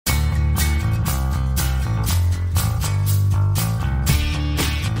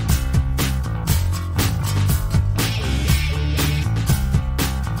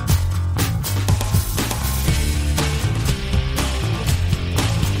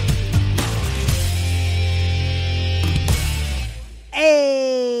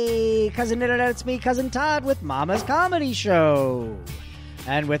Cousin Internet. It's me, Cousin Todd, with Mama's Comedy Show.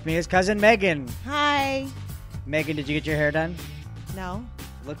 And with me is Cousin Megan. Hi. Megan, did you get your hair done? No.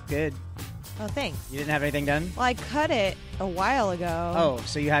 Looked good. Oh, thanks. You didn't have anything done? Well, I cut it a while ago. Oh,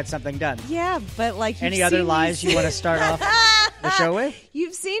 so you had something done. Yeah, but like Any other lies you want to start off the show with?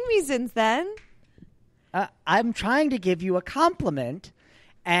 You've seen me since then. I'm trying to give you a compliment,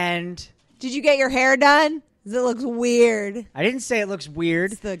 and... Did you get your hair done? 'Cause it looks weird. I didn't say it looks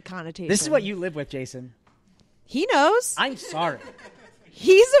weird. It's the connotation. This is what you live with, Jason. He knows. I'm sorry.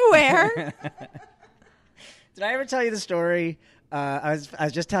 He's aware. Did I ever tell you the story? I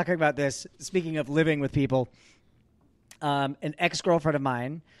was just talking about this. Speaking of living with people, an ex-girlfriend of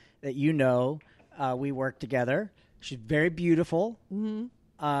mine that you know, we work together. She's very beautiful.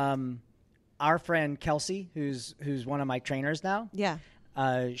 Mm-hmm. Our friend Kelsey, who's one of my trainers now. Yeah.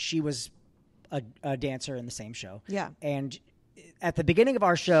 She was a dancer in the same show. Yeah. And at the beginning of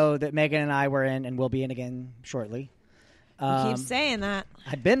our show that Megan and I were in, and will be in again shortly. You keep saying that.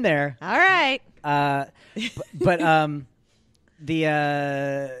 I'd been there. All right. But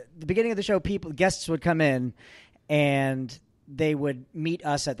the beginning of the show, guests would come in, and they would meet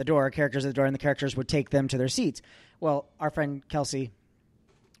us at the door, characters at the door, and the characters would take them to their seats. Well, our friend Kelsey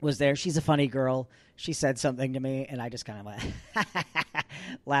was there. She's a funny girl. She said something to me, and I just kind of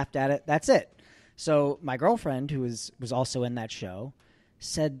laughed at it. That's it. So my girlfriend, who was also in that show,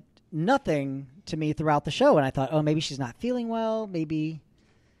 said nothing to me throughout the show, and I thought, oh, maybe she's not feeling well. Maybe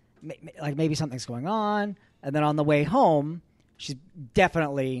something's going on. And then on the way home, she's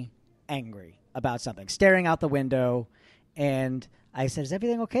definitely angry about something, staring out the window. And I said, is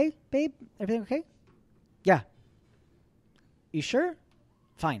everything okay, babe? Everything okay? Yeah. You sure?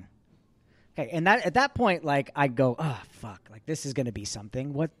 Fine. Okay. And at that point, like, I go, oh, fuck, like, this is going to be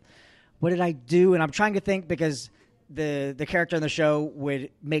something. What did I do? And I'm trying to think, because the character in the show would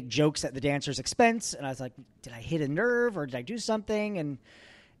make jokes at the dancer's expense. And I was like, did I hit a nerve or did I do something? And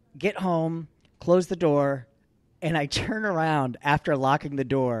get home, close the door, and I turn around after locking the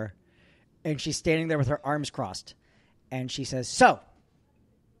door, and she's standing there with her arms crossed. And she says, so,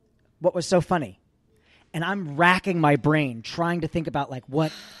 what was so funny? And I'm racking my brain trying to think about, like,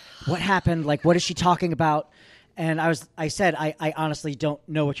 what happened? Like, what is she talking about? And I said, I honestly don't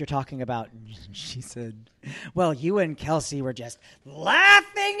know what you're talking about. And she said, well, you and Kelsey were just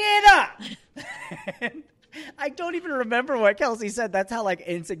laughing it up. And I don't even remember what Kelsey said. That's how, like,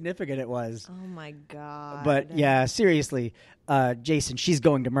 insignificant it was. Oh, my God. But, yeah, seriously, Jason, she's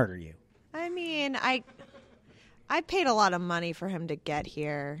going to murder you. I mean, I paid a lot of money for him to get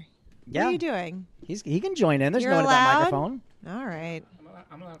here. Yeah. What are you doing? He can join in. There's You're no one at allowed? that microphone. All right.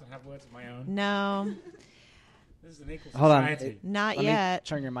 I'm allowed to have words of my own. No. This is an equal Hold society. on. Not Let yet. me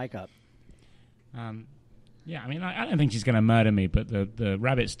turn your mic up. Yeah, I mean, I don't think she's going to murder me, but the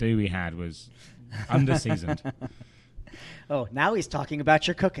rabbit stew we had was under-seasoned. Oh, now he's talking about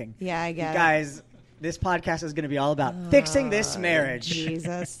your cooking. Yeah, I get You guys, this podcast is going to be all about fixing this marriage.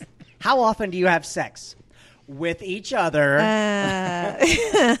 Jesus. How often do you have sex? With each other.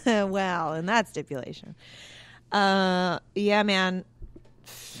 Well, in that stipulation. Yeah, man.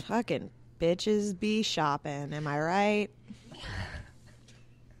 Fucking bitches be shopping. Am I right?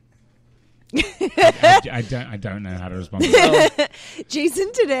 I don't know how to respond to that.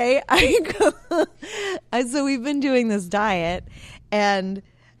 Jason, today so we've been doing this diet, and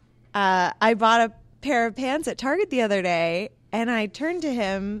I bought a pair of pants at Target the other day, and I turned to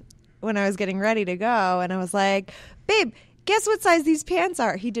him when I was getting ready to go, and I was like, babe, guess what size these pants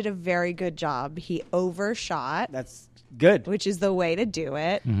are? He did a very good job. He overshot. That's good. Which is the way to do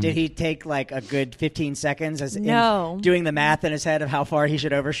it. Mm-hmm. Did he take like a good 15 seconds as No. in doing the math in his head of how far he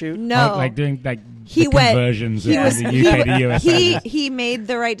should overshoot? No. Like doing like He the went- conversions he of was- the UK to US. He made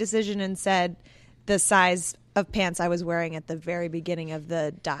the right decision and said the size of pants I was wearing at the very beginning of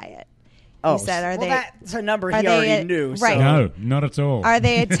the diet. Oh, He said, that's a number are he they already at- knew. right. So. No, not at all. Are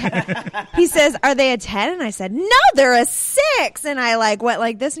they a 10? He says, are they a 10? And I said, no, they're a 6. And I like went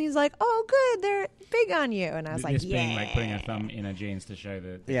like this, and he's like, oh, good, they're big on you. And I was like, this yeah. being like putting a thumb in a jeans to show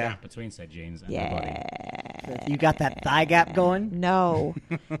the gap between said jeans and the body. You got that thigh gap going? No,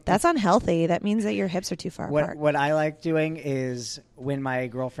 that's unhealthy. That means that your hips are too far apart. What I like doing is when my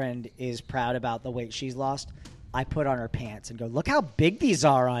girlfriend is proud about the weight she's lost, I put on her pants and go, look how big these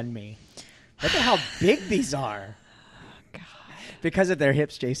are on me. Look at how big these are. God. Because of their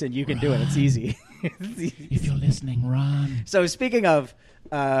hips, Jason, you can do it. It's easy. If you're listening, run. So speaking of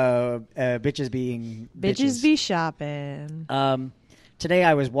bitches being Bitches be shopping. Today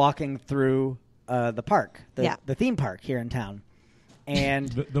I was walking through the park, Yeah. the theme park here in town, and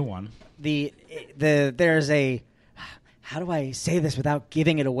The one. there's a, how do I say this without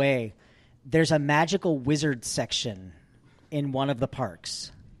giving it away? there's a magical wizard section in one of the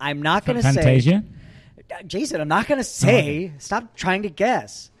parks. I'm not going to Fantasia? say, Jason, I'm not going to say, stop trying to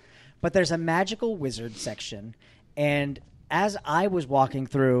guess. But there's a magical wizard section. And as I was walking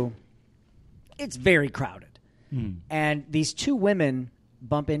through, it's very crowded. And these two women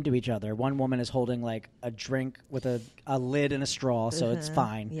bump into each other. One woman is holding like a drink with a lid and a straw, so it's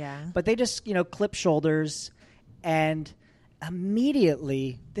fine. Yeah. But they just, clip shoulders, and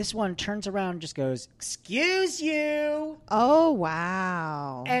immediately this one turns around and just goes, "Excuse you." Oh,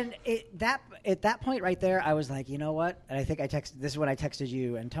 wow. And at that point right there, I was like, you know what? And I think this is when I texted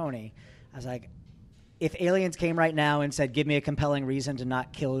you and Tony. I was like, if aliens came right now and said, "Give me a compelling reason to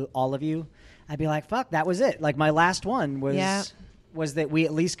not kill all of you," I'd be like, fuck, that was it. Like, my last one was that we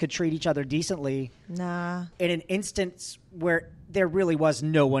at least could treat each other decently. Nah. In an instance where there really was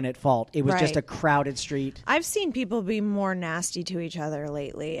no one at fault. It was just Right. a crowded street. I've seen people be more nasty to each other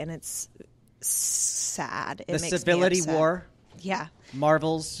lately, and it's sad. It The makes me civility upset. war, Yeah.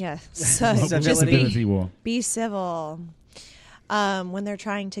 Marvels. Yeah. So Civility. just Civility war. be civil. When they're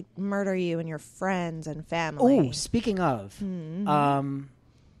trying to murder you and your friends and family. Oh, speaking of,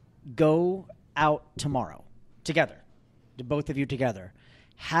 go out tomorrow together, both of you together.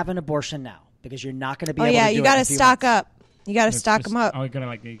 Have an abortion now, because you're not going to be able to do you it got in to a few stock months. up. You got to stock them up. Oh, you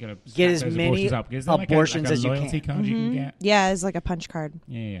gotta Get as those many abortions up. Is there abortions like a as you loyalty can. card you can get? Yeah, it's like a punch card.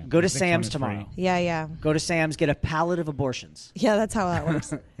 Yeah. Go to The sixth one Sam's is tomorrow. free. Yeah. Go to Sam's, get a pallet of abortions. Yeah, that's how that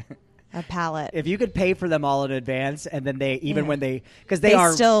works. A pallet. If you could pay for them all in advance, and then Yeah. when they they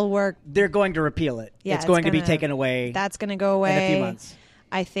still work. they're going to repeal it. Yeah, it's going to be gonna- taken away That's going to go away in a few months.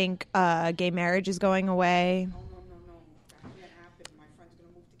 I think gay marriage is going away. No. That can't happen. My friend's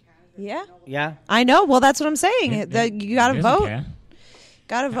going to move to Canada. Yeah. Yeah. I know. Well, that's what I'm saying. Yeah, You got to he doesn't vote. care.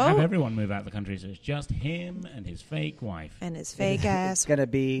 Got to Have vote. everyone move out of the country, so it's just him and his fake wife. And his fake ass. It's going to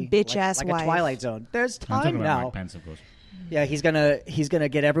be Bitch-ass like wife. a Twilight Zone. There's I'm talking time about now. Mike Pence, of course. Yeah, he's gonna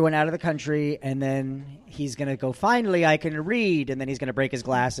get everyone out of the country, and then he's gonna go, "Finally, I can read," and then he's gonna break his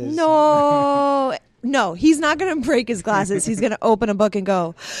glasses. No, he's not going to break his glasses. He's going to open a book and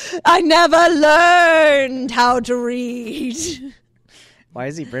go, "I never learned how to read." Why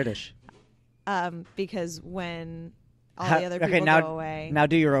is he British? Because when all How- the other okay, people now, go away. Now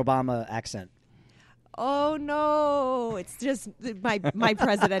do your Obama accent. Oh no! It's just my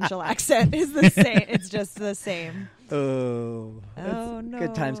presidential accent is the same. It's just the same. Oh, No!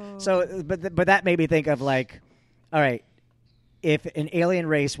 good times. So, but that made me think of, like, all right, if an alien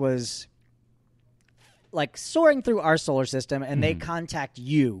race was like soaring through our solar system, and they contact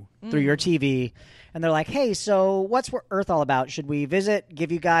you through your TV, and they're like, "Hey, so what's Earth all about? Should we visit,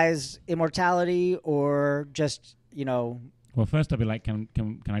 give you guys immortality, or just, Well, first I'll be like, can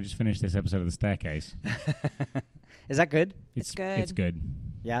I just finish this episode of The Staircase? Is that good? It's good. It's good.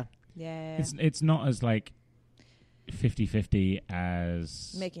 Yeah. Yeah. It's not as like 50-50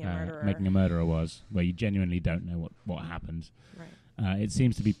 as Making a Murderer. Making a Murderer was, where you genuinely don't know what happened. Right. It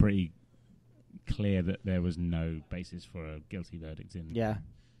seems to be pretty clear that there was no basis for a guilty verdict in. Yeah.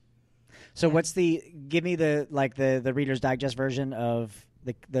 So give me the Reader's Digest version of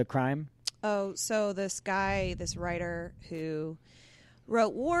the crime? Oh, so this writer who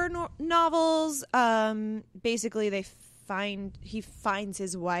wrote war novels, basically he finds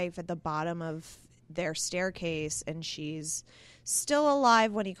his wife at the bottom of their staircase, and she's still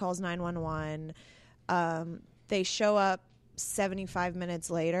alive when he calls 911. They show up 75 minutes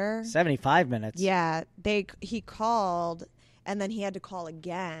later. 75 minutes? Yeah, he called, and then he had to call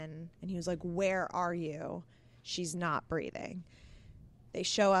again, and he was like, "Where are you?" She's not breathing. They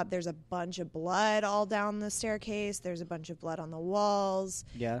show up. There's a bunch of blood all down the staircase. There's a bunch of blood on the walls.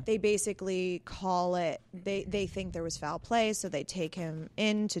 Yeah. They basically call it. They think there was foul play, so they take him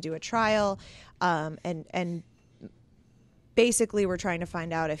in to do a trial, and basically we're trying to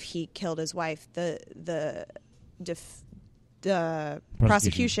find out if he killed his wife. The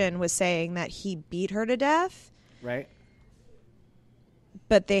prosecution was saying that he beat her to death, Right.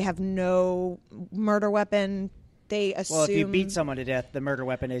 but they have no murder weapon. They assume. Well, if you beat someone to death, the murder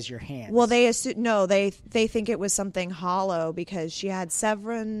weapon is your hands. Well, they assume they think it was something hollow because she had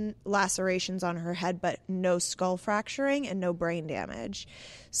several lacerations on her head, but no skull fracturing and no brain damage.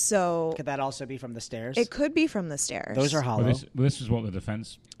 So Could that also be from the stairs? it could be from the stairs. Those are hollow. Well, this is what the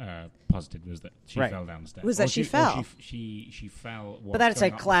defense posited, was that she Right. fell down the stairs. Was that Or she fell? She fell. But that's a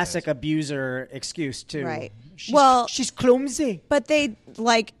classic abuser excuse, too. Right. She's clumsy. But they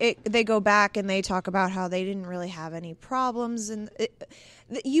they go back and they talk about how they didn't really have any problems, and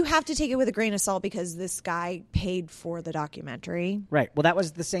you have to take it with a grain of salt because this guy paid for the documentary. Right. Well, that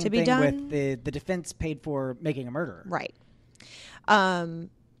was the same To be thing done? with the defense paid for Making a Murderer. Right.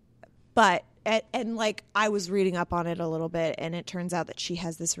 But and like I was reading up on it a little bit, and it turns out that she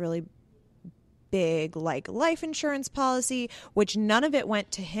has this really big like life insurance policy, which none of it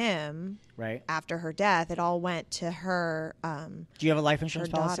went to him Right. after her death. It all went to her Do you have a life her insurance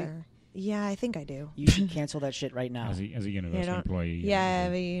policy? daughter. Yeah, I think I do. You should cancel that shit right now. As a universal don't- employee. Yeah, I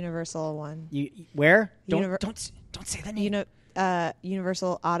have a universal one. You where? Univer- Don't say the name.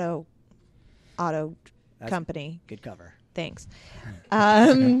 Universal Auto That's- Company. Good cover. Thanks.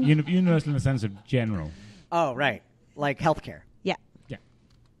 Universal in the sense of general. Oh, right. Like healthcare. Yeah. Yeah.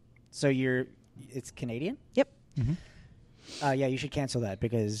 So it's Canadian? Yep. Yeah, you should cancel that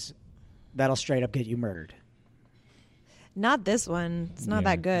because that'll straight up get you murdered. Not this one. It's not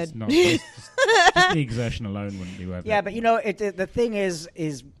that good. It's not, just the exertion alone wouldn't be worth it. Yeah, but the thing is,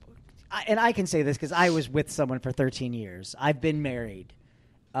 and I can say this because I was with someone for 13 years. I've been married.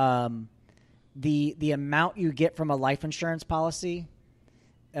 The amount you get from a life insurance policy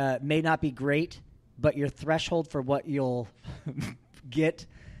may not be great, but your threshold for what you'll get.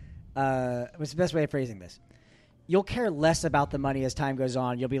 What's the best way of phrasing this? You'll care less about the money as time goes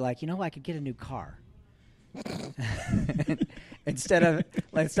on. You'll be like, I could get a new car. instead of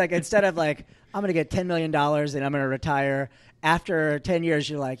like I'm gonna get $10 million and I'm gonna retire. After 10 years,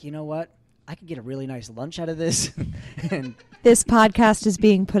 you're like, you know what? I could get a really nice lunch out of this. And This podcast is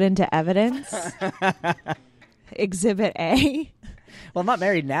being put into evidence. Exhibit A. well, I'm not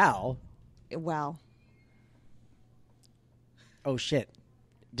married now. Well, Oh shit!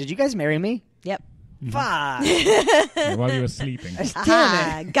 Did you guys marry me? yep. Fuck! Yeah, while you were sleeping.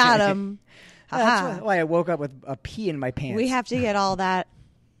 Aha, got him. That's why I woke up with a pee in my pants. We have to get all that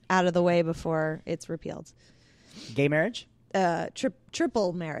out of the way before it's repealed. gay marriage.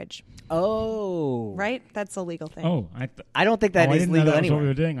 Triple marriage, Oh, right? That's a legal thing. Oh, I don't think that I is didn't know legal that was what we anyway.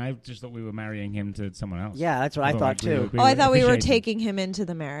 were doing. I just thought we were marrying him to someone else. Yeah, that's what I thought too. I thought we were officiating. taking him into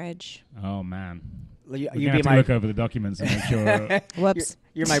the marriage. Oh man, You we're be gonna have to my look over the documents and make sure. Whoops.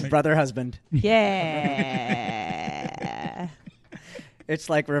 you're my brother husband. Yeah. It's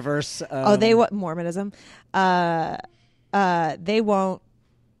like reverse. They want Mormonism. They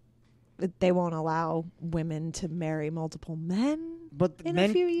won't allow women to marry multiple men. But in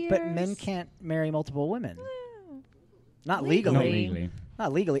men, a few but men years. can't marry multiple women. Not Legally. Not legally. legally.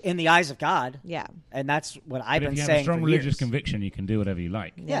 Not legally. In the eyes of God. Yeah. And that's what I've But been if you have saying a strong for religious years. conviction, you can do whatever you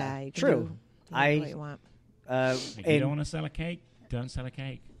like. Yeah. You can true. do what you want. If you and- don't want to sell a cake, don't sell a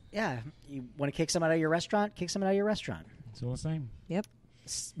cake. yeah, you want to kick someone out of your restaurant? Kick someone out of your restaurant. It's all the same. Yep.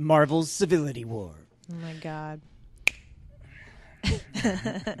 Marvel's Civility War. Oh my God.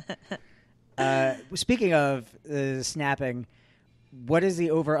 Speaking of snapping, what is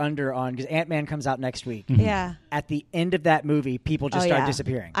the over-under on? Because Ant-Man comes out next week. Yeah. At the end of that movie, people just Oh, start yeah.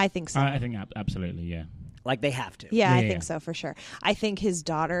 disappearing. I think so. I think absolutely, yeah. Like they have to. Yeah, I Yeah, think yeah. so for sure. I think his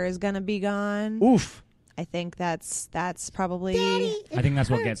daughter is going to be gone. Oof. I think that's probably I think that's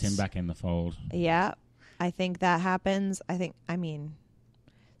what gets him back in the fold. Yeah. I think that happens.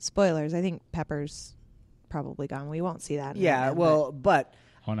 Spoilers. I think Pepper's probably gone. We won't see that. in Yeah, Ant-Man, well, but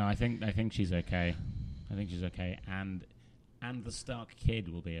Oh no, I think she's okay. I think she's okay, and the Stark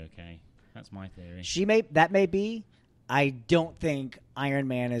kid will be okay. That's my theory. that may be. I don't think Iron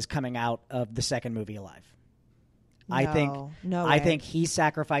Man is coming out of the second movie alive. I think no I way. think he You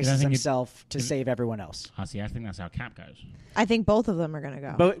sacrifices don't think himself to you- save everyone else. See, I think that's how Cap goes. I think both of them are going to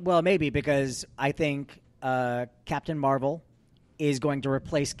go. But well, maybe because I think Captain Marvel is going to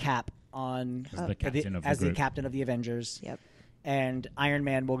replace Cap on As the captain of the as the group. captain of the Avengers. Yep. And Iron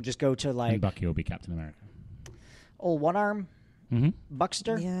Man will just go to And like Bucky will be Captain America. one arm Mm-hmm.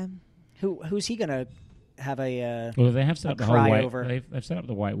 Buckster. Yeah. Who's he gonna have a? Well, they have set A up the whole cry white. over. They've set up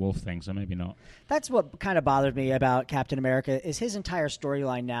the White Wolf thing, so maybe not. That's what kind of bothered me about Captain America is his entire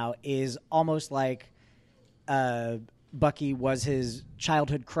storyline now is almost like Bucky was his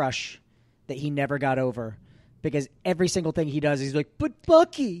childhood crush that he never got over because every single thing he does he's like, but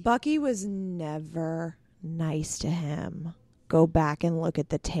Bucky. Bucky was never nice to him. Go back and look at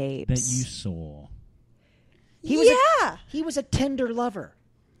the tapes. That you saw. He was yeah. he was a tender lover.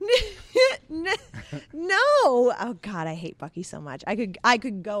 No. Oh God, I hate Bucky so much. I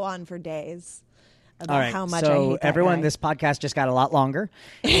could go on for days about All right, how much I so hate that everyone, guy. this podcast just got a lot longer,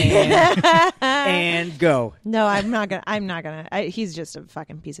 and go. No, I'm not gonna. He's just a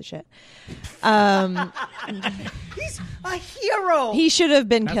fucking piece of shit. He's a hero. He should have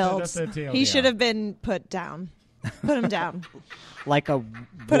been That's killed. the TLDR. He should have been put down. Put him down. like a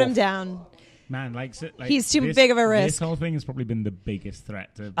Put him wolf. down. Man, like He's too this- big of a This risk. whole thing has probably been the biggest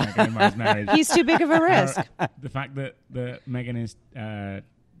threat to Meghan and Markle's marriage. He's too big of a risk. The fact that Meghan is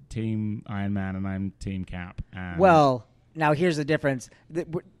Team Iron Man and I'm Team Cap. And Well, now here's the difference.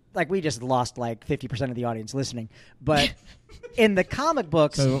 like we just lost like 50% of the audience listening. But in the comic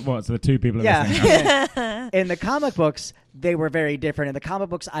books, So what? So the two people are listening. yeah, in the comic books, they were very different. In the comic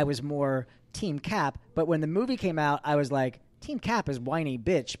books, I was more Team Cap. But when the movie came out, I was like, Team Cap is whiny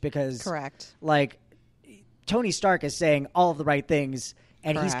bitch because Correct. like Tony Stark is saying all of the right things.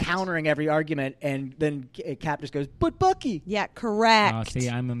 And he's Correct. countering every argument, and then Cap just goes, "But Bucky." Yeah, correct. Oh, see,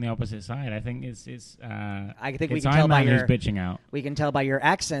 I'm on the opposite side. I think it's. I think we it's can tell Iron by Man your who's bitching out. We can tell by your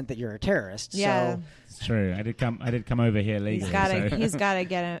accent that you're a terrorist. Yeah. So, It's true. I did come over here legally. so. He's gotta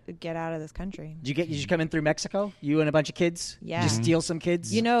get out of this country. did you come in through Mexico? You and a bunch of kids? Yeah. Just steal some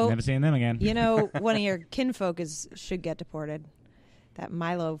kids? You know, Never seeing them again. one of your kinfolk should get deported. That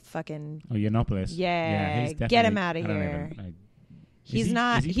Milo fucking. Oh, Yiannopoulos. Yeah, he's get him definitely- outta I don't here. even- He's is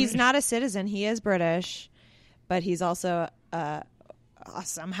not. he He's British? not a citizen. He is British, but he's also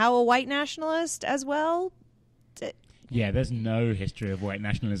somehow a white nationalist as well. Yeah, there's no history of white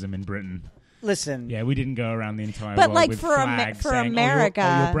nationalism in Britain. Listen, Yeah, we didn't go around the entire But, world like, with for flags for saying, America-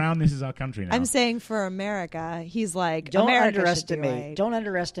 oh, you're brown, this is our country now. I'm saying for America, he's like don't America should be underestimate. white. Don't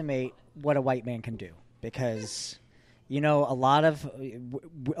underestimate what a white man can do, because you know a lot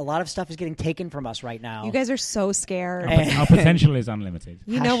of stuff is getting taken from us right now. You guys are so scared. Our potential is unlimited.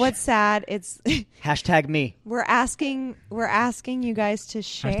 You know what's sad? It's Hashtag me. we're asking you guys to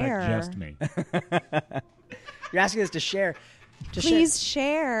share. Hashtag just me. You're asking us to share. To Please share.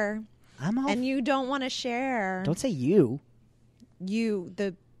 share. I'm all. And you don't want to share. Don't say you. You,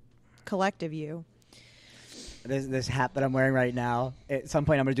 the collective you. This hat that I'm wearing right now. At some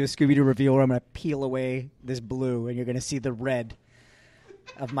point, I'm going to do a Scooby-Doo reveal where I'm going to peel away this blue, and you're going to see the red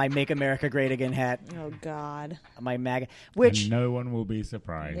of my "Make America Great Again" hat. Oh God. My MAGA, which And no one will be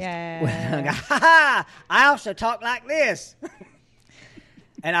surprised. Yeah. I also talk like this,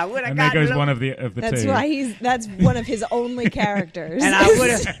 and I would have And there gotten. goes one of the That's two. why that's one of his only characters. and I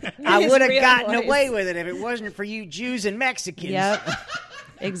His would have real gotten voice. away with it if it wasn't for you Jews and Mexicans. Yep.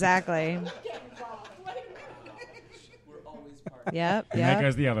 Exactly. Yep. And there Yep.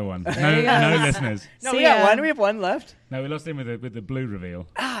 goes the other one. you No, go. no listeners. No, See we got ya. one. We have one left. No, we lost him with the blue reveal.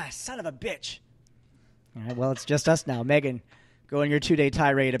 Ah, son of a bitch. All right, well, it's just us now. Megan, go on your 2-day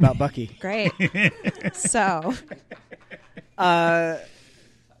tirade about Bucky. Great. So.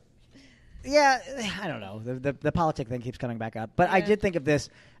 Yeah, I don't know. The politic thing keeps coming back up. But I Yeah. did think of this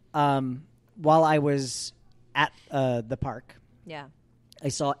while I was at the park. Yeah. I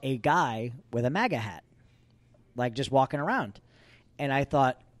saw a guy with a MAGA hat, like just walking around. And I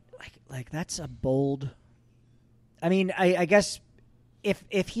thought, like that's a bold. I mean, I guess if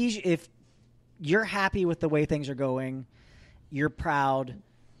you're happy with the way things are going, you're proud.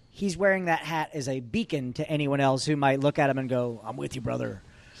 He's wearing that hat as a beacon to anyone else who might look at him and go, "I'm with you, brother."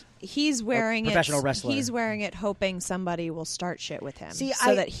 He's wearing professional it. wrestler. He's wearing it, hoping somebody will start shit with him. See,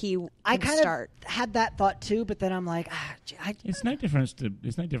 so that he I can kind start. of had that thought too, but then I'm like, It's no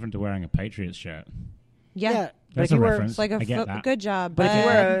different to wearing a Patriots shirt. Yeah. But That's if you a were, reference. It's like a I get that. good job. but if you I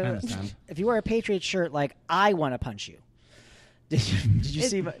wear understand. if you wear a Patriots shirt, like I want to punch you. Did you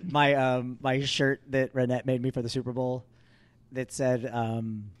see my shirt that Renette made me for the Super Bowl? That said,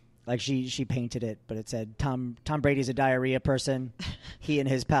 like she painted it, but it said Tom Brady's a diarrhea person. He and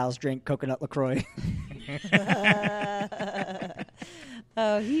his pals drink coconut LaCroix.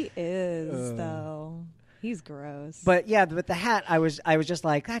 Oh, he is though. He's gross. But yeah, with the hat, I was just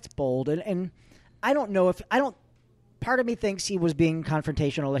like, that's bold, and I don't know if I don't. Part of me thinks he was being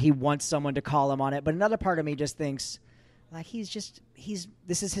confrontational, that he wants someone to call him on it, but another part of me just thinks, like this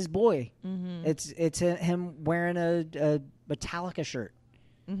is his boy. Mm-hmm. It's him wearing a Metallica shirt.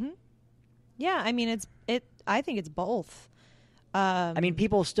 Mm-hmm. Yeah, I mean I think it's both. I mean,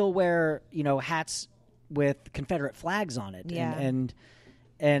 people still wear hats with Confederate flags on it. Yeah.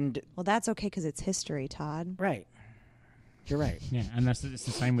 And Well, that's okay because it's history, Todd. right, you're right. Yeah, and it's the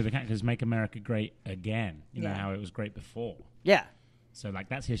same with the cat because "Make America Great Again." You know Yeah. how it was great before. Yeah, So like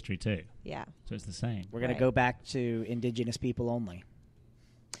that's history too. Yeah, So it's the same. we're gonna Right. go back to indigenous people only.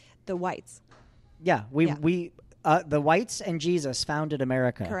 the whites. Yeah, Yeah. we the whites and Jesus founded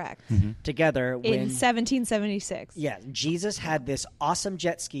America. Correct. Together when In 1776. yeah, Jesus had this awesome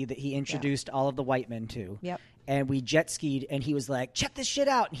jet ski that he introduced all of the white men to. Yep. And we jet skied, and he was like, "Check this shit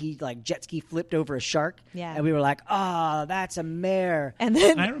out!" And he like jet ski flipped over a shark. Yeah. And we were like, "Oh, that's a mare." And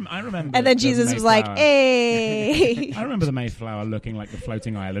then I remember. and then the Jesus was like, Mayflower. "Hey." I remember the Mayflower looking like the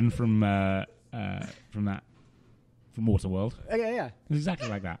floating island from Waterworld. Yeah. It was exactly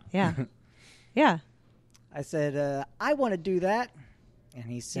like that. Yeah. Yeah. I said, "I want to do that," and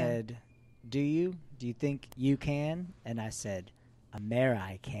he said, "Do you? Do you think you can?" And I said, "A mare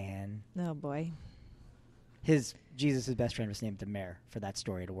I can." Oh boy. Jesus' best friend was named the mayor for that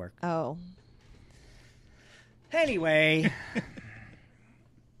story to work. Oh. Anyway,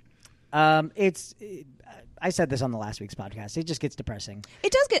 I said this on the last week's podcast. It just gets depressing.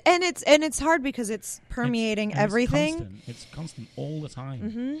 It does get, and it's hard because it's permeating everything. It's constant all the time.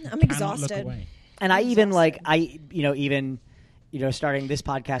 Mm-hmm. I'm You cannot exhausted. Look away. And I even starting this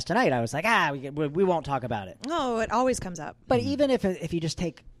podcast tonight, I was like, we won't talk about it. Oh, it always comes up. But even if you just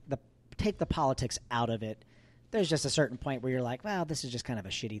take the politics out of it, there's just a certain point where you're like, well, this is just kind of a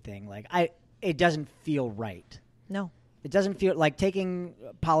shitty thing. Like it doesn't feel right. No. It doesn't feel like taking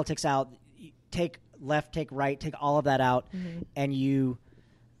politics out. Take left, take right, take all of that out, and you're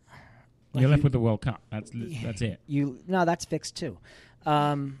left with the World Cup. That's it. No, that's fixed too.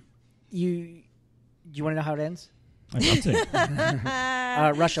 Do you want to know how it ends? I'd love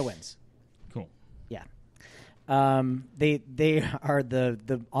to. Russia wins. Cool. Yeah. They are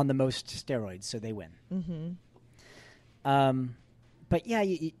the on the most steroids, so they win. But yeah,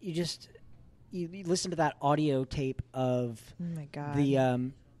 you just listen to that audio tape of Oh my God.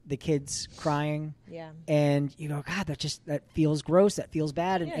 the kids crying. Yeah. And you go, God, that feels gross. That feels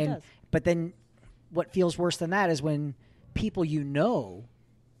bad. Yeah, it does. But then, what feels worse than that is when people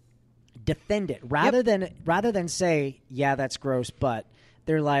defend it rather than say, yeah, that's gross, but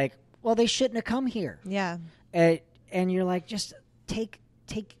they're like, well, they shouldn't have come here. Yeah. And you're like, just take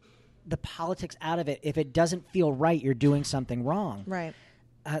the politics out of it. If it doesn't feel right, you're doing something wrong. Right.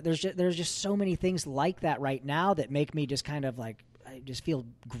 There's just so many things like that right now that make me just kind of like, I just feel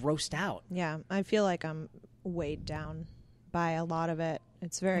grossed out. Yeah. I feel like I'm weighed down by a lot of it.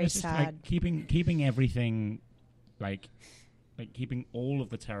 It's very It's just sad. like keeping everything, like keeping all of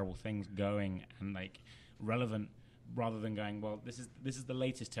the terrible things going and like relevant, rather than going, well, this is the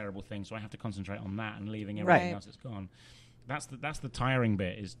latest terrible thing, so I have to concentrate on that and leaving everything Right. else that's gone. That's the tiring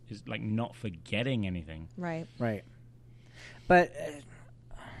bit is like not forgetting anything. Right. Right. But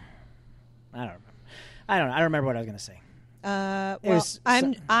I don't know. I don't remember what I was going to say. Well,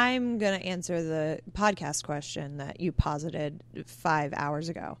 I'm going to answer the podcast question that you posited 5 hours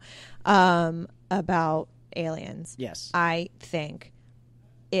ago about aliens. Yes. I think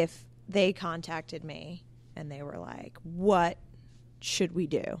if they contacted me and they were like, what should we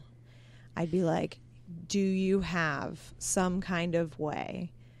do? I'd be like, do you have some kind of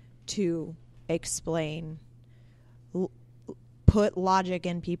way to explain, put logic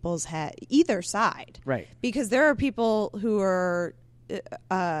in people's head, either side? Right. Because there are people who are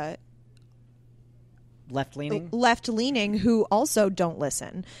Left-leaning? who also don't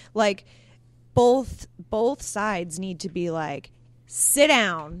listen. Like both sides need to be like, sit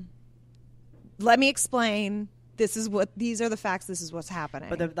down, let me explain. These are the facts. This is what's happening.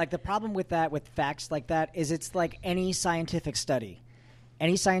 But the problem with facts like that is it's like any scientific study.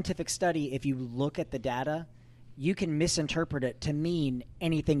 Any scientific study, if you look at the data, you can misinterpret it to mean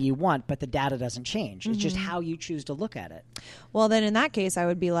anything you want, but the data doesn't change. It's just how you choose to look at it. Well, then in that case, I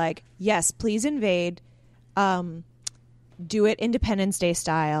would be like, yes, please invade. Do it Independence Day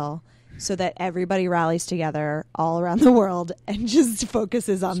style so that everybody rallies together all around the world and just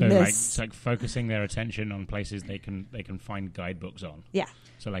focuses on So this. like it's like focusing their attention on places they can find guidebooks on. Yeah.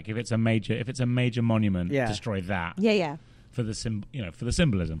 So like if it's a major monument, Yeah. destroy that. Yeah. For the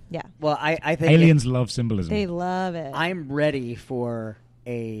symbolism. Yeah. Well, I think Aliens love symbolism. They love it. I'm ready for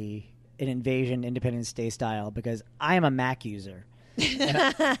an invasion Independence Day style because I am a Mac user.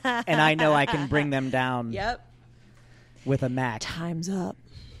 and I know I can bring them down Yep. with a Mac. Time's up.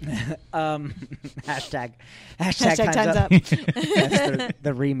 Hashtag Time's up. That's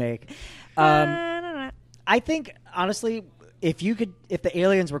the remake. I think honestly, if the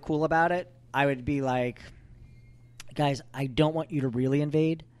aliens were cool about it, I would be like, guys, I don't want you to really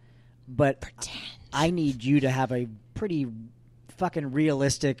invade, but I need you to have a pretty fucking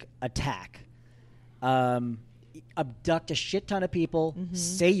realistic attack. Abduct a shit ton of people,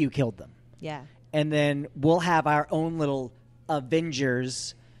 say you killed them. Yeah. And then we'll have our own little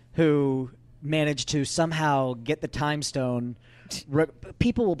Avengers who manage to somehow get the time stone.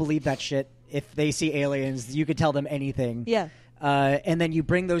 People will believe that shit if they see aliens. You could tell them anything. Yeah. And then you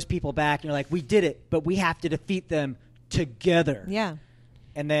bring those people back and you're like, we did it, but we have to defeat them together. Yeah.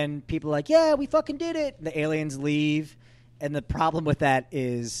 And then people are like, yeah, we fucking did it. The aliens leave. And the problem with that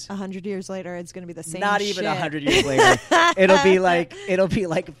is 100 years later, it's going to be the same. not shit. even 100 years later. it'll be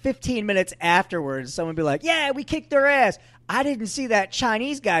like 15 minutes afterwards. Someone will be like, yeah, we kicked their ass. I didn't see that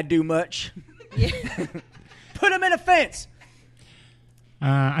Chinese guy do much. Put him in a fence.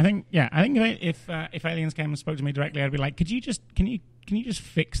 I think if aliens came and spoke to me directly, I'd be like, can you just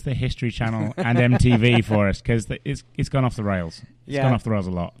fix the History Channel and MTV for us, because it's gone off the rails. It's gone off the rails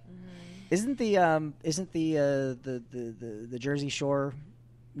a lot. Isn't the Jersey Shore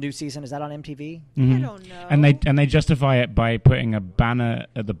new season, is that on MTV? Mhm. I don't know. And they justify it by putting a banner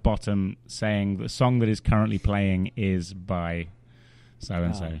at the bottom saying the song that is currently playing is by so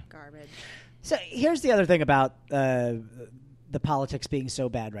and so. Garbage. So here's the other thing about the politics being so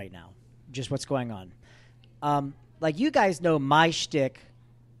bad right now. Just what's going on. Like, you guys know my shtick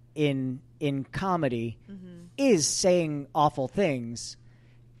in comedy is saying awful things.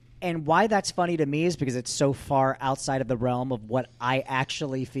 And why that's funny to me is because it's so far outside of the realm of what I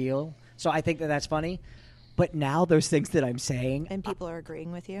actually feel. So I think that that's funny. But now those things that I'm saying, And people are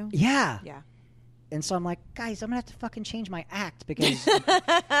agreeing with you? yeah. Yeah. And so I'm like, guys, I'm going to have to fucking change my act because you're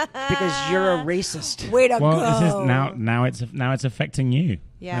a racist. Way to Well, go. this is now it's affecting you.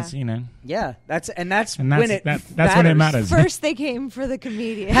 Yeah. That's, you know. Yeah, that's when that's it when it matters. matters. First they came for the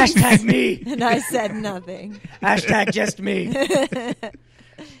comedian. Hashtag me. And I said nothing. Hashtag just me.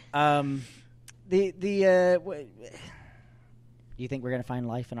 You think we're going to find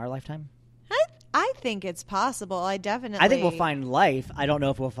life in our lifetime? I think it's possible. I definitely. I think we'll find life. I don't know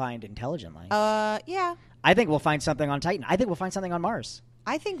if we'll find intelligent life. Yeah. I think we'll find something on Titan. I think we'll find something on Mars.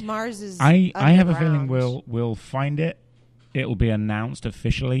 I think Mars is. I have a feeling underground. we'll find it. It'll be announced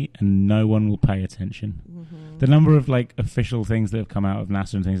officially, and no one will pay attention. Mm-hmm. The number of like official things that have come out of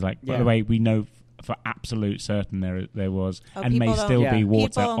NASA and things like. By Yeah. the way, we know for absolute certain there was Oh, and may people don't- still Yeah. be water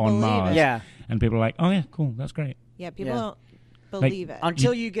People don't on believe Mars. it. Yeah. And people are like, oh yeah, cool, that's great. Yeah, people Yeah. don't believe it.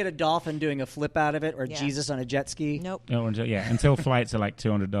 Until you get a dolphin doing a flip out of it or Yeah. Jesus on a jet ski. Nope. No, until flights are like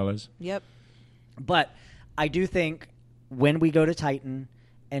 $200. Yep. But I do think when we go to Titan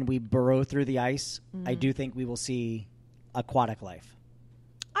and we burrow through the ice, I do think we will see aquatic life.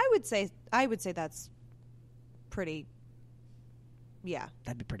 I would say that's pretty. Yeah.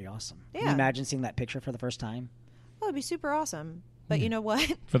 That'd be pretty awesome. Can Yeah. you imagine seeing that picture for the first time? Oh, it'd be super awesome. But you know what?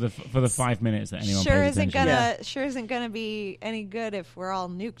 For the 5 minutes that anyone Sure pays isn't attention. gonna sure isn't gonna be any good if we're all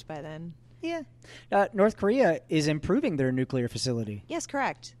nuked by then. Yeah. North Korea is improving their nuclear facility. Yes,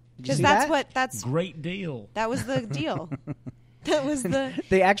 correct. Did you Because see that's that? what that's Great deal. that was the deal. That was the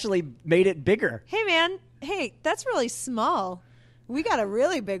They actually made it bigger. hey man, hey, that's really small. We got a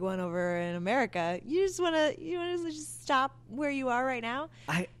really big one over in America. You wanna just stop where you are right now?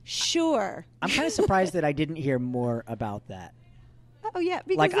 Sure. I'm kind of surprised that I didn't hear more about that. Oh yeah,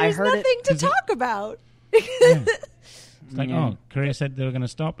 because Like, I there's heard it- nothing to Is it- talk about. Yeah. It's like, Yeah. oh, Korea said they were going to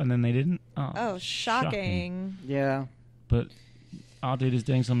stop, and then they didn't. Oh, shocking. Yeah. But our dude is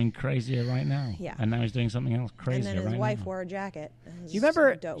doing something crazier right now. Yeah. And now he's doing something else And crazier then his right wife now. wore a jacket. It was You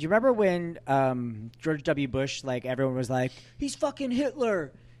remember? dope. You remember when George W. Bush, like, everyone was like, "He's fucking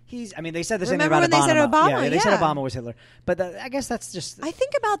Hitler." I mean, they said the same thing Remember about when they said Obama? Yeah, they said Yeah. Obama was Hitler. But I guess that's just I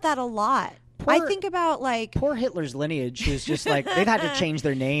think about that a lot. Poor- I think about like poor Hitler's lineage. Who's just like they've had to change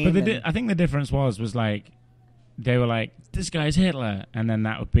their name. But and- I think the difference was like, they were like, this guy's Hitler, and then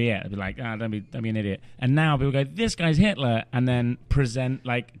that would be it. They'd be like, don't be an idiot. And now people go, this guy's Hitler, and then present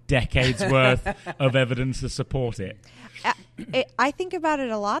like decades worth of evidence to support it. I think about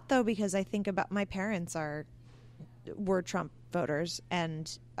it a lot though because I think about my parents were Trump voters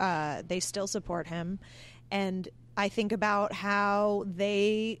and they still support him, and I think about how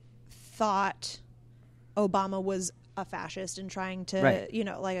they thought Obama was a fascist and trying to, Right.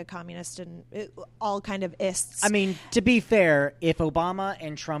 like a communist and all kind of ists. I mean, to be fair, if Obama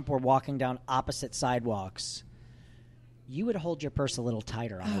and Trump were walking down opposite sidewalks, you would hold your purse a little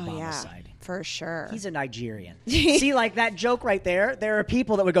tighter on Obama's side. for sure. He's a Nigerian. See, like that joke right there. There are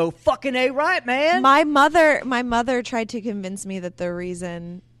people that would go, "Fucking A right, man." My mother tried to convince me that the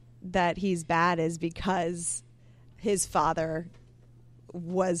reason that he's bad is because his father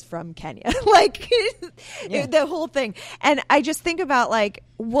was from Kenya. Like Yeah. the whole thing. And I just think about like,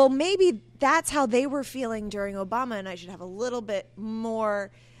 well, maybe that's how they were feeling during Obama and I should have a little bit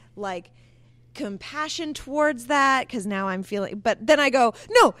more like compassion towards that because now I'm feeling, but then I go,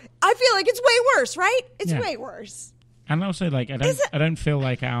 no, I feel like it's way worse, right? It's Yeah. way worse. And also, like, I don't feel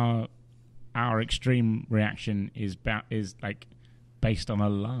like our extreme reaction is like based on a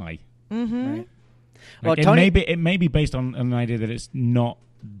lie. Right. Like, Well, Tony, it may be based on an idea that it's not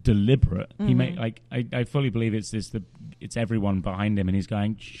deliberate. He may like I fully believe it's everyone behind him, and he's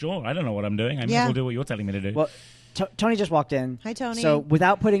going, sure, I don't know what I'm doing. I may as well do what you're telling me to do. well, Tony just walked in. Hi, Tony. So,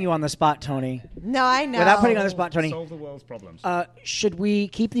 without putting you on the spot, Tony, No, I know. without putting you on the spot, Tony, Solve the world's problems. should we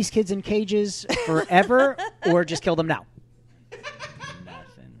keep these kids in cages forever or just kill them now?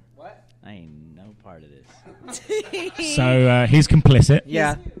 Nothing. What? I ain't no part of this. So he's complicit.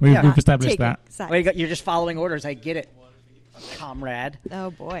 Yeah. We've Yeah. established Taking that. sides. Well, you're just following orders. I get it, comrade.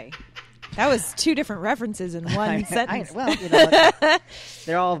 Oh boy, that was two different references in one sentence. Well, you know what?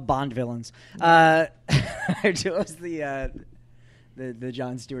 They're all Bond villains. It was the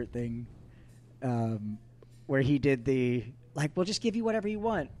Jon Stewart thing, where he did we'll just give you whatever you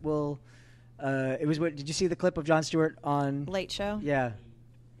want. It was did you see the clip of Jon Stewart on Late Show. Yeah.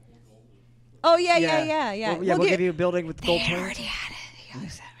 Oh yeah. We'll give you a building with gold They turrets. already had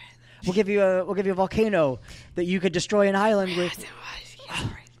it. We'll give you a volcano that you could destroy an island with.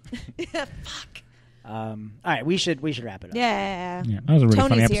 Fuck. All right, we should wrap it up. Yeah. Yeah, that was a really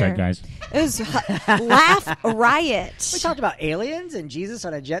funny Tony's episode, here. guys. It was laugh riot. We talked about aliens and Jesus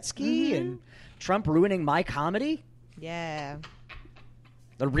on a jet ski and Trump ruining my comedy. Yeah.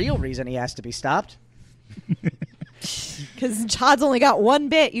 The real reason he has to be stopped. Because Todd's only got one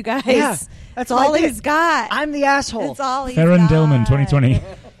bit, you guys. Yeah, that's my all bit. he's got. I'm the asshole. That's all he's Theron got. Dillman, 2020. Oh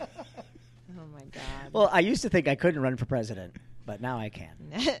my god. Well, I used to think I couldn't run for president, but now I can.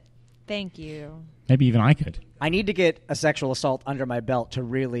 Thank you. Maybe even I could. I need to get a sexual assault under my belt to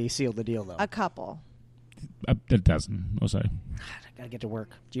really seal the deal, though. A couple. A dozen or so. I gotta get to work.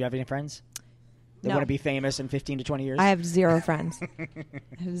 Do you have any friends that No. want to be famous in 15 to 20 years? I have 0 friends. I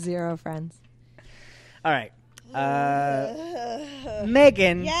have 0 friends. All right.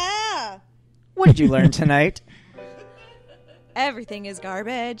 Megan, Yeah. what did you learn tonight? Everything is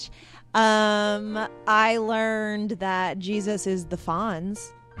garbage. I learned that Jesus is the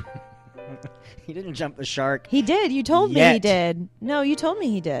Fonz. He didn't jump the shark. He did. You told me Yet. he did. No, you told me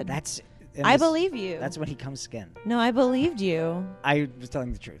he did. That's. I believe you. That's when he comes again. No, I believed you. I was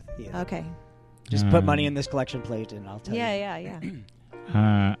telling the truth. He is. Okay. Just put money in this collection plate, and I'll tell you.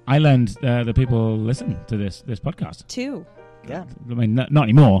 Yeah. I learned the people listen to this podcast. 2. Yeah. I mean, not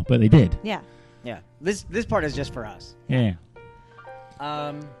anymore, but they did. Yeah. Yeah. This part is just for us. Yeah.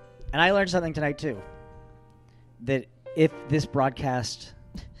 And I learned something tonight too. That if this broadcast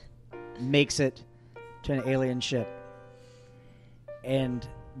makes it to an alien ship, and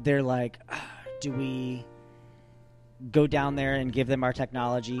they're like, do we go down there and give them our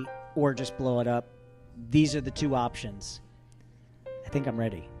technology or just blow it up? These are the 2 options. I think I'm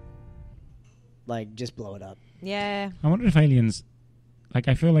ready. Like, just blow it up. Yeah. I wonder if aliens,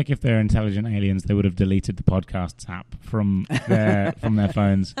 I feel like if they're intelligent aliens, they would have deleted the podcasts app from their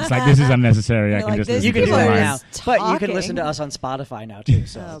phones. It's like, this is unnecessary. I They're can like, just this listen You to can do this that online. now, talking. but you can listen to us on Spotify now too.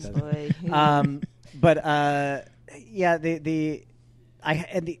 So Oh it doesn't- boy. Yeah, the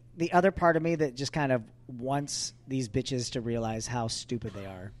other part of me that just kind of wants these bitches to realize how stupid they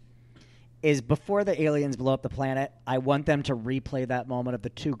are is before the aliens blow up the planet, I want them to replay that moment of the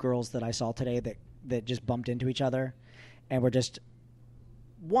 2 girls that I saw today that just bumped into each other and were just,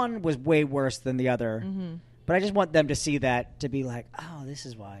 one was way worse than the other, but I just want them to see that, to be like, oh, this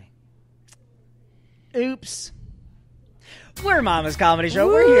is why. Oops. We're Mama's Comedy Show.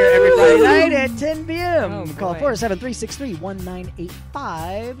 We're here every Friday night at 10 p.m. Oh, Call boy.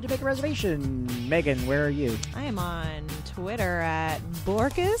 473-631-1985 to make a reservation. Megan, where are you? I am on Twitter at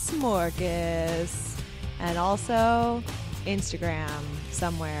Borkus Morkus, and also Instagram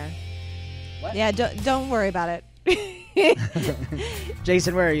somewhere. What? Yeah, don't worry about it.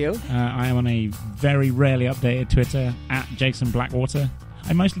 Jason, where are you? I am on a very rarely updated Twitter at Jason Blackwater.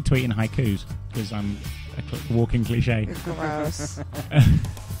 I mostly tweet in haikus because I'm a walking cliche. Gross.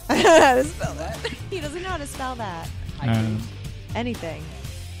 I don't know how to spell that. He doesn't know how to spell that. Anything.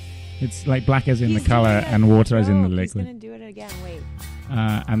 It's like black as in He's the color doing it. and water as in the He's liquid. going to do it again. Wait.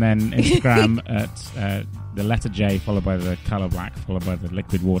 And then Instagram at the letter J followed by the color black followed by the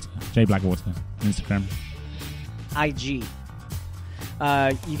liquid water. J Blackwater. Instagram. IG.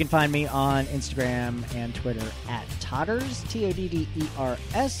 You can find me on Instagram and Twitter at Todders,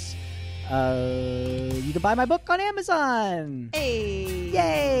 Todders. You can buy my book on Amazon. Hey.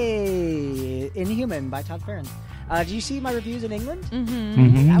 Yay! Inhuman by Todd Farron. Do you see my reviews in England?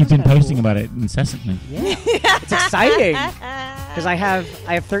 Mm-hmm. That I've was been kinda posting cool. about it incessantly. Yeah. It's exciting. Because I have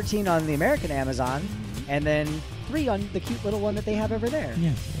 13 on the American Amazon, and then 3 on the cute little one that they have over there. The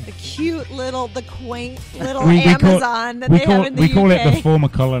Yeah. quaint little We call- Amazon that they have in the we UK. call it the former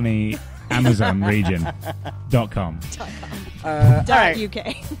colony Amazon region.com. All right.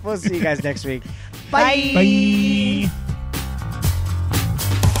 UK. We'll see you guys next week. Bye. Bye.